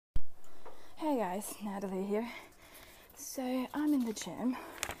Hey guys, Natalie here. So I'm in the gym.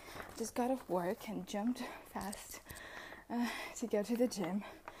 Just got off work and jumped fast to go to the gym,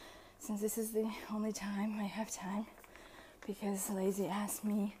 since this is the only time I have time, because lazy ass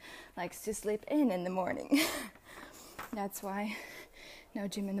me likes to sleep in the morning. That's why no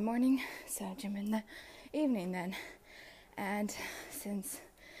gym in the morning, so gym in the evening then. And since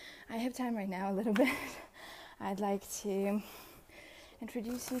I have time right now a little bit, I'd like to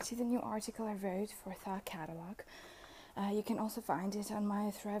introduce you to the new article I wrote for Thought Catalog. You can also find it on my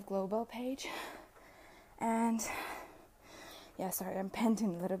Thrive Global page. And yeah, sorry, I'm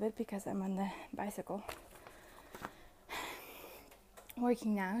panting a little bit because I'm on the bicycle,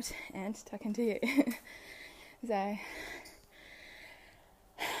 working out and talking to you. So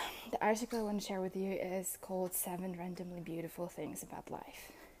the article I want to share with you is called 7 Randomly Beautiful Things About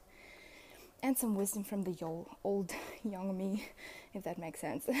Life. And some wisdom from the old young me, if that makes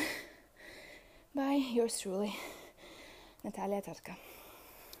sense. By yours truly, Natalia Tarka.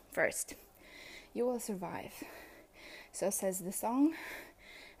 First, you will survive. So says the song,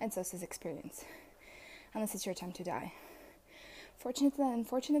 and so says experience. Unless it's your time to die. Fortunately and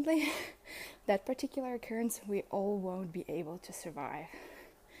unfortunately, that particular occurrence we all won't be able to survive.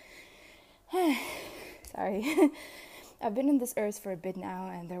 Sorry. I've been on this earth for a bit now,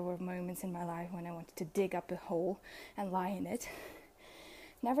 and there were moments in my life when I wanted to dig up a hole and lie in it,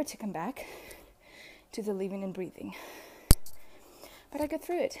 never to come back to the living and breathing. But I got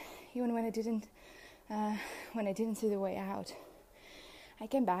through it, even when I didn't see the way out. I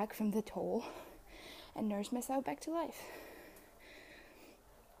came back from the hole and nursed myself back to life.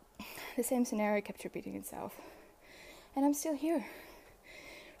 The same scenario kept repeating itself, and I'm still here,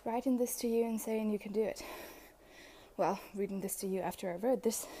 writing this to you and saying you can do it. Well, reading this to you after I wrote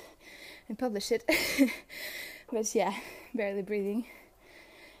this and published it. But yeah, barely breathing,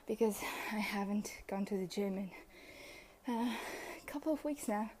 because I haven't gone to the gym in a couple of weeks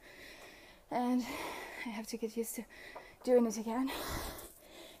now, and I have to get used to doing it again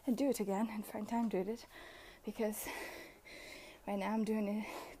and do it again and find time to do it, because right now I'm doing a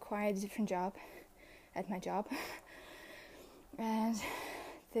quite different job at my job, and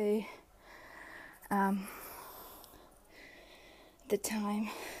the time,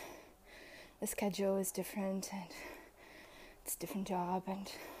 the schedule is different, and it's a different job,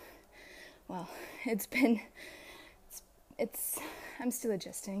 and well, I'm still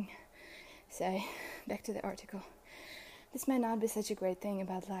adjusting. So, back to the article. This might not be such a great thing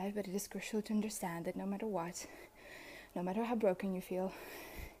about life, but it is crucial to understand that no matter what, no matter how broken you feel,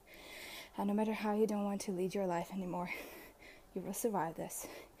 and no matter how you don't want to lead your life anymore, you will survive this.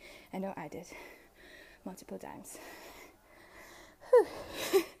 I know I did, multiple times.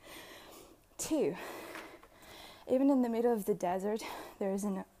 2. Even in the middle of the desert, there is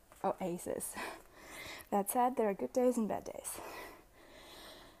an oasis. That said, there are good days and bad days.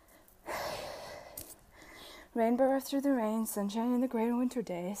 Rainbow through the rain, sunshine in the great winter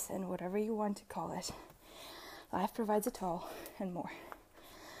days, and whatever you want to call it. Life provides it all, and more.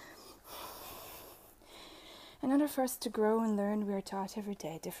 In order for us to grow and learn, we are taught every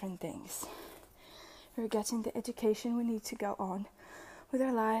day different things. We're getting the education we need to go on with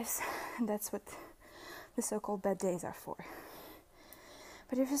our lives, and that's what the so-called bad days are for.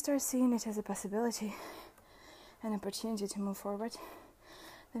 But if you start seeing it as a possibility, an opportunity to move forward,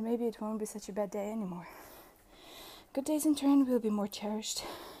 then maybe it won't be such a bad day anymore. Good days in turn will be more cherished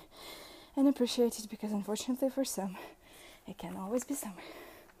and appreciated, because unfortunately for some, it can always be summer,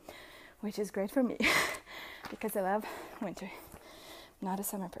 which is great for me because I love winter. I'm not a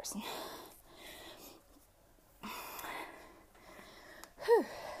summer person. Whew.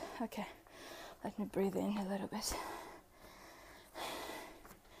 Okay, let me breathe in a little bit.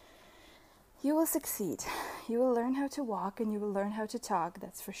 You will succeed. You will learn how to walk, and you will learn how to talk,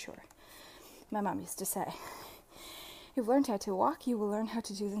 that's for sure. My mom used to say, you've learned how to walk, you will learn how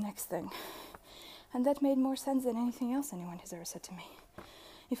to do the next thing. And that made more sense than anything else anyone has ever said to me.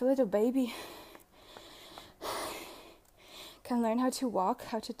 If a little baby can learn how to walk,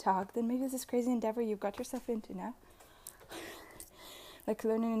 how to talk, then maybe this crazy endeavor you've got yourself into now, like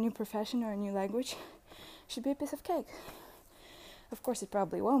learning a new profession or a new language, should be a piece of cake. Of course, it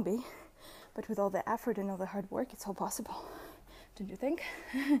probably won't be, but with all the effort and all the hard work, it's all possible. Don't you think?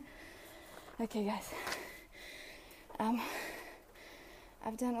 Okay, guys.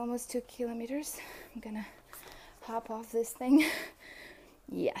 I've done almost 2 kilometers. I'm gonna hop off this thing.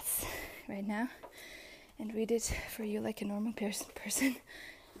 Yes, right now, and read it for you like a normal person.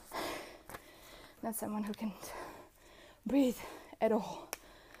 Not someone who can breathe at all.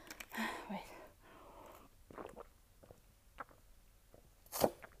 Wait.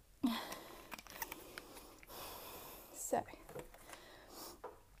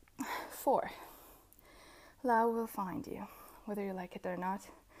 4, love will find you. Whether you like it or not,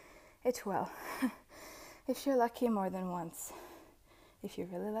 it will. If you're lucky, more than once. If you're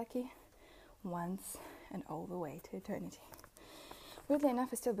really lucky, once and all the way to eternity. Weirdly enough,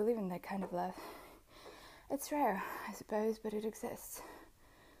 I still believe in that kind of love. It's rare, I suppose, but it exists.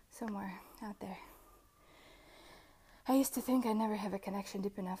 Somewhere out there. I used to think I'd never have a connection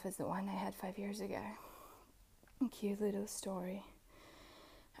deep enough as the one I had 5 years ago. A cute little story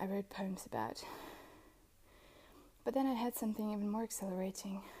I wrote poems about. But then I had something even more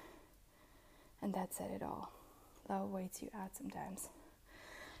exhilarating. And that said it all. Love waits you out sometimes.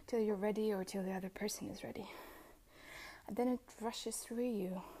 Till you're ready or till the other person is ready. And then it rushes through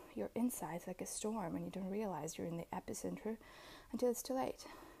you, your insides like a storm, and you don't realize you're in the epicenter until it's too late.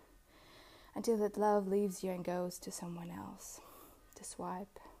 Until that love leaves you and goes to someone else, to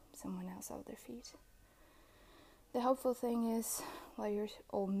swipe someone else off their feet. The hopeful thing is, while you're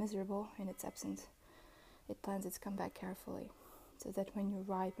all miserable in its absence, it plans its comeback carefully, so that when you're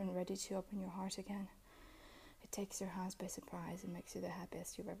ripe and ready to open your heart again, it takes your house by surprise and makes you the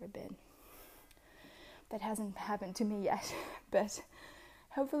happiest you've ever been. That hasn't happened to me yet, but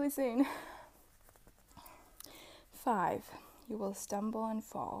hopefully soon. 5, you will stumble and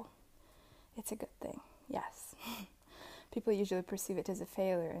fall. It's a good thing, yes. People usually perceive it as a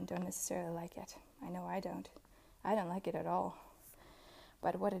failure and don't necessarily like it. I know I don't. I don't like it at all.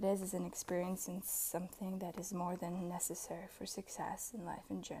 But what it is an experience and something that is more than necessary for success in life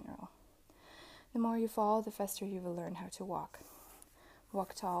in general. The more you fall, the faster you will learn how to walk.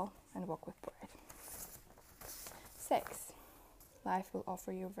 Walk tall and walk with pride. 6, life will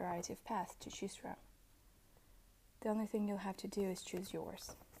offer you a variety of paths to choose from. The only thing you'll have to do is choose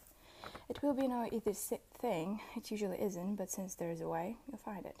yours. It will be no easy thing, it usually isn't, but since there is a way, you'll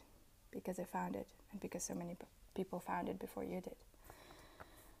find it. Because I found it, and because so many people found it before you did.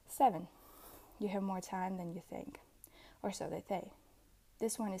 7, you have more time than you think, or so they say.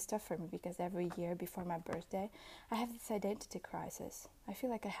 This one is tough for me because every year before my birthday, I have this identity crisis. I feel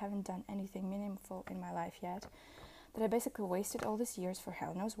like I haven't done anything meaningful in my life yet, that I basically wasted all these years for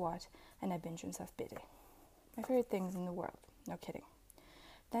hell knows what, and I binge on self-pity. My favorite things in the world, no kidding.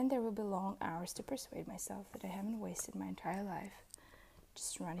 Then there will be long hours to persuade myself that I haven't wasted my entire life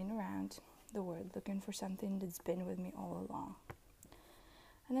just running around the world looking for something that's been with me all along.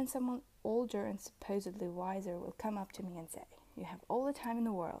 And then someone older and supposedly wiser will come up to me and say, you have all the time in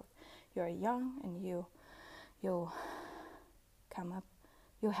the world. You're young and you'll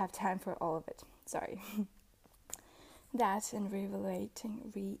have time for all of it. Sorry. That and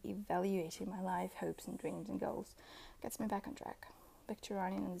reevaluating my life, hopes and dreams and goals gets me back on track. Back to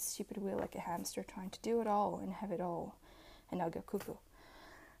running on this stupid wheel like a hamster trying to do it all and have it all and not go cuckoo.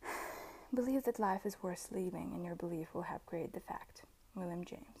 Believe that life is worth living and your belief will help create the fact. William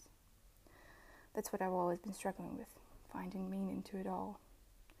James. That's what I've always been struggling with, finding meaning to it all.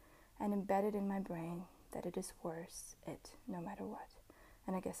 And embedded in my brain that it is worth it no matter what.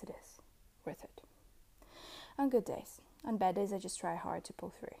 And I guess it is. Worth it. On good days. On bad days I just try hard to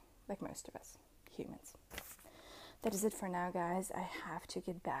pull through, like most of us, humans. That is it for now, guys. I have to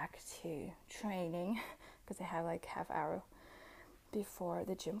get back to training because I have like half hour before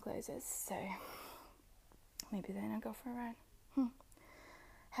the gym closes. So maybe then I'll go for a run.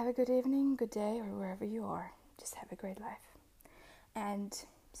 Have a good evening, good day, or wherever you are. Just have a great life. And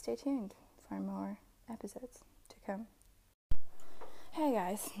stay tuned for more episodes to come. Hey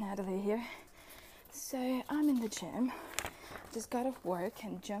guys, Natalie here. So I'm in the gym. Just got off work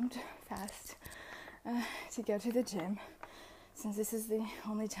and jumped fast to go to the gym. Since this is the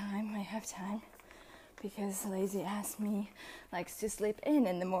only time I have time. Because lazy ass me likes to sleep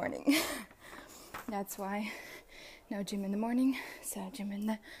in the morning. That's why no gym in the morning, so gym in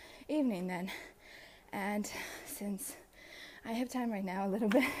the evening then. And since I have time right now a little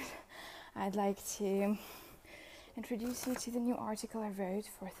bit, I'd like to introduce you to the new article I wrote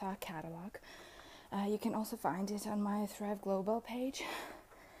for Thought Catalog. You can also find it on my Thrive Global page.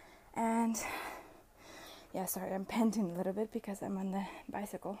 And yeah, sorry, I'm panting a little bit because I'm on the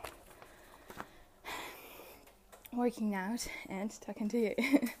bicycle working out and talking to you.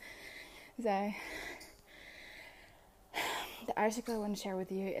 So the article I want to share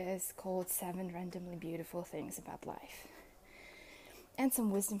with you is called 7 Randomly Beautiful Things About Life. And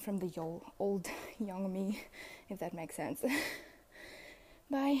some wisdom from the old young me, if that makes sense.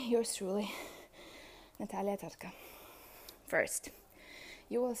 By yours truly, Natalia Tarka. First,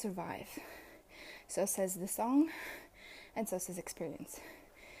 you will survive. So says the song, and so says experience.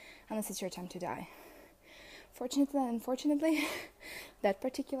 Unless it's your time to die. Fortunately and unfortunately, that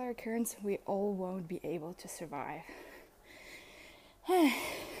particular occurrence we all won't be able to survive.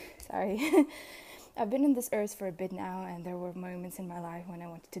 Sorry. I've been on this earth for a bit now, and there were moments in my life when I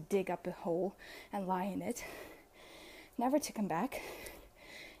wanted to dig up a hole and lie in it, never to come back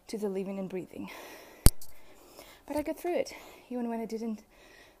to the living and breathing. But I got through it, even when I didn't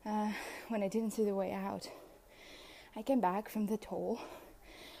see the way out. I came back from the hole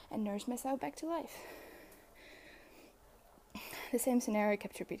and nursed myself back to life. The same scenario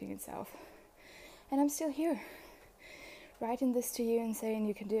kept repeating itself, and I'm still here, writing this to you and saying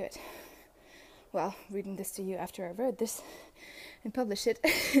you can do it. Well, reading this to you after I wrote this and published it.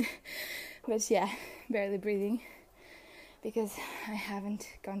 But yeah, barely breathing, because I haven't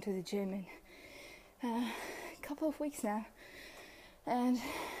gone to the gym in a couple of weeks now, and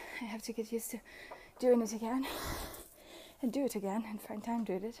I have to get used to doing it again and do it again and find time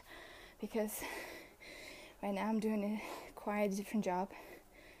to do it, because right now I'm doing a quite different job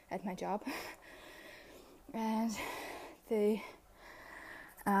at my job, and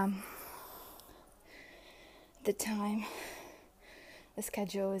the time, the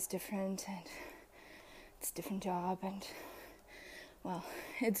schedule is different, and it's a different job, and well,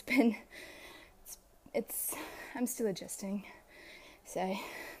 I'm still adjusting. So,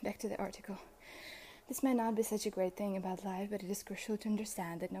 back to the article. This may not be such a great thing about life, but it is crucial to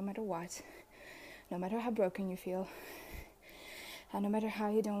understand that no matter what, no matter how broken you feel, and no matter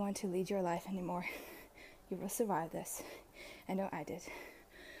how you don't want to lead your life anymore, you will survive this. I know I did,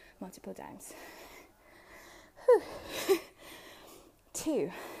 multiple times.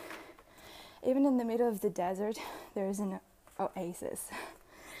 2. Even in the middle of the desert, there is an oasis.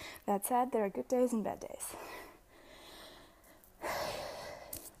 That said, there are good days and bad days.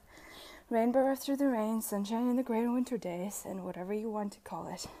 Rainbow through the rain, sunshine in the great winter days, and whatever you want to call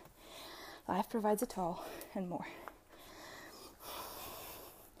it. Life provides it all, and more.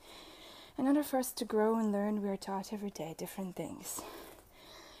 In order for us to grow and learn, we are taught every day different things.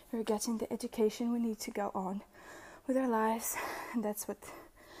 We're getting the education we need to go on with our lives, and that's what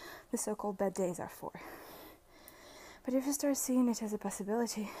the so-called bad days are for. But if you start seeing it as a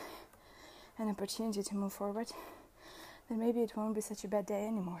possibility, an opportunity to move forward, then maybe it won't be such a bad day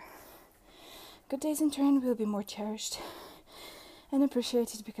anymore. Good days in turn will be more cherished and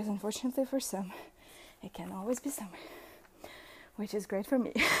appreciated, because unfortunately for some, it can always be summer, which is great for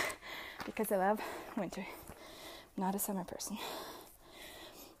me because I love winter. I'm not a summer person.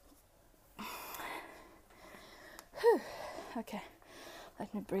 Whew. Okay,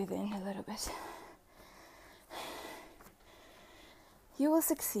 let me breathe in a little bit. You will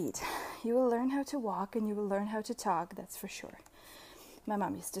succeed. You will learn how to walk, and you will learn how to talk, that's for sure. My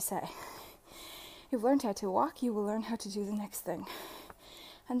mom used to say, you've learned how to walk, you will learn how to do the next thing.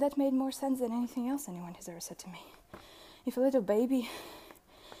 And that made more sense than anything else anyone has ever said to me. If a little baby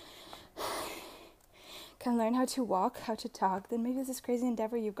can learn how to walk, how to talk, then maybe this crazy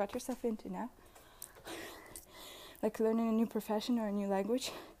endeavor you've got yourself into now, like learning a new profession or a new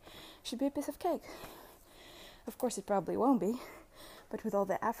language, should be a piece of cake. Of course it probably won't be, but with all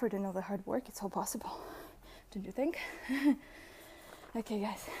the effort and all the hard work, it's all possible. Don't you think? Okay,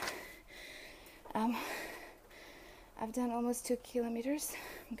 guys. I've done almost 2 kilometers.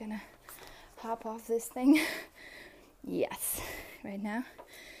 I'm gonna hop off this thing. Yes, right now.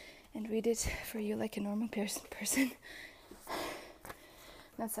 And read it for you like a normal person.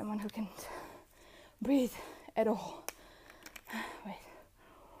 Not someone who can breathe at all. Wait.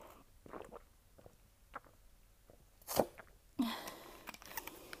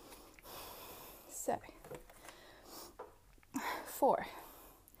 So, 4.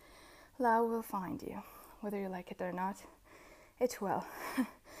 Love will find you, whether you like it or not. It will.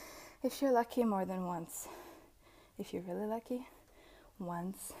 If you're lucky, more than once. If you're really lucky,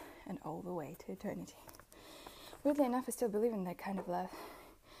 once and all the way to eternity. Weirdly enough, I still believe in that kind of love.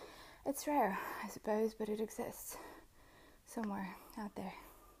 It's rare, I suppose, but it exists. Somewhere out there.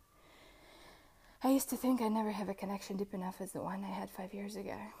 I used to think I'd never have a connection deep enough as the one I had 5 years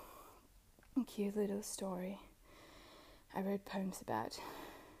ago. A cute little story I wrote poems about.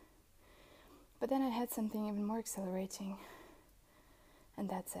 But then I had something even more exhilarating, and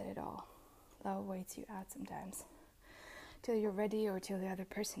that said it all. Love waits you out sometimes, till you're ready or till the other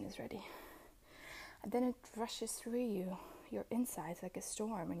person is ready. And then it rushes through you, your insides like a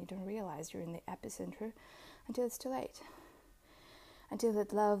storm, and you don't realize you're in the epicenter until it's too late. Until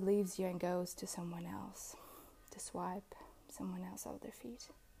that love leaves you and goes to someone else, to swipe someone else off their feet.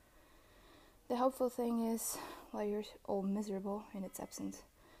 The hopeful thing is, while you're all miserable in its absence,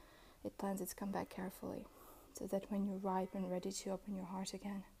 it plans its comeback carefully, so that when you're ripe and ready to open your heart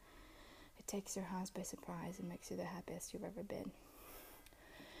again, it takes your house by surprise and makes you the happiest you've ever been.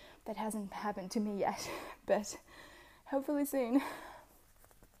 That hasn't happened to me yet, but hopefully soon.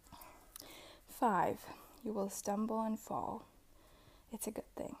 5, you will stumble and fall. It's a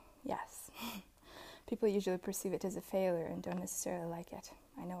good thing, yes. People usually perceive it as a failure and don't necessarily like it.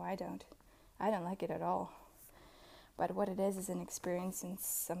 I know I don't. I don't like it at all. But what it is an experience in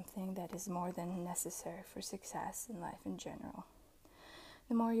something that is more than necessary for success in life in general.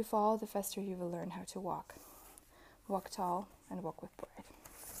 The more you fall, the faster you will learn how to walk. Walk tall and walk with pride.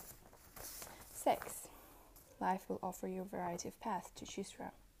 6, life will offer you a variety of paths to choose from.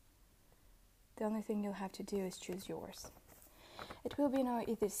 The only thing you'll have to do is choose yours. It will be no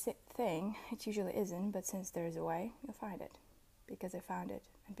easy thing, it usually isn't, but since there is a way, you'll find it. Because I found it,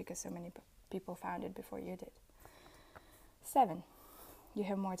 and because so many people found it before you did. 7, you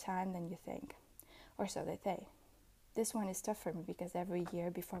have more time than you think, or so they say. This one is tough for me because every year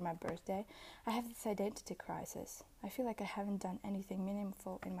before my birthday, I have this identity crisis. I feel like I haven't done anything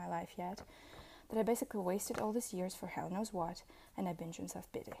meaningful in my life yet, that I basically wasted all these years for hell knows what, and I binge on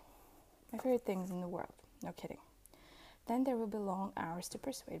self-pity. My favorite things in the world, no kidding. Then there will be long hours to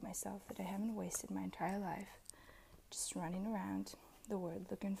persuade myself that I haven't wasted my entire life just running around the world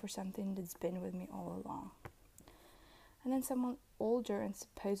looking for something that's been with me all along. And then someone older and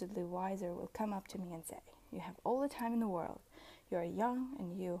supposedly wiser will come up to me and say, you have all the time in the world. You are young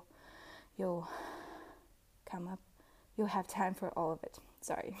and you'll have time for all of it.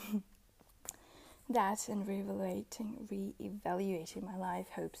 Sorry. That and re-evaluating my life,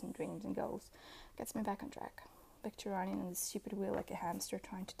 hopes and dreams and goals gets me back on track. Back to running on this stupid wheel like a hamster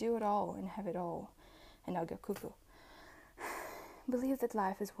trying to do it all and have it all and not go cuckoo. Believe that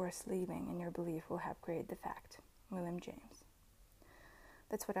life is worth living and your belief will help create the fact. William James.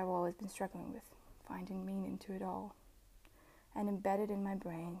 That's what I've always been struggling with, finding meaning to it all. And embedded in my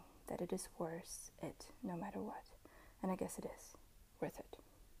brain that it is worth it no matter what. And I guess it is. Worth it.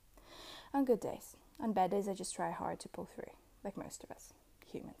 On good days. On bad days I just try hard to pull through, like most of us,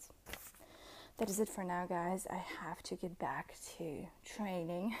 humans. That is it for now, guys. I have to get back to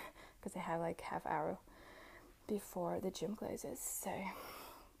training because I have like half hour before the gym closes. So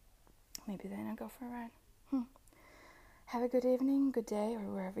maybe then I'll go for a run. Have a good evening, good day,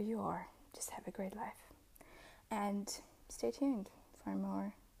 or wherever you are. Just have a great life. And stay tuned for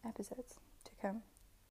more episodes to come.